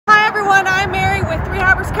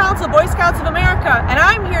Council, Boy Scouts of America, and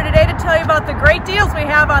I'm here today to tell you about the great deals we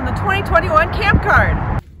have on the 2021 Camp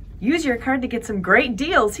Card. Use your card to get some great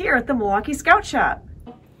deals here at the Milwaukee Scout Shop.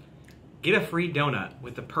 Get a free donut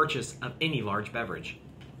with the purchase of any large beverage.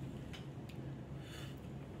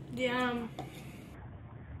 Yum.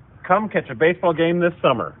 Come catch a baseball game this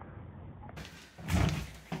summer.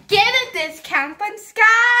 Get a discount on Sky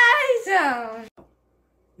Zone.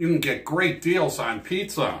 You can get great deals on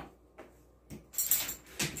pizza.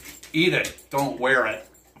 Eat it, don't wear it.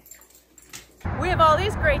 We have all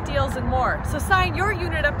these great deals and more, so sign your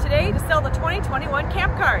unit up today to sell the 2021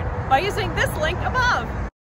 Camp Card by using this link above.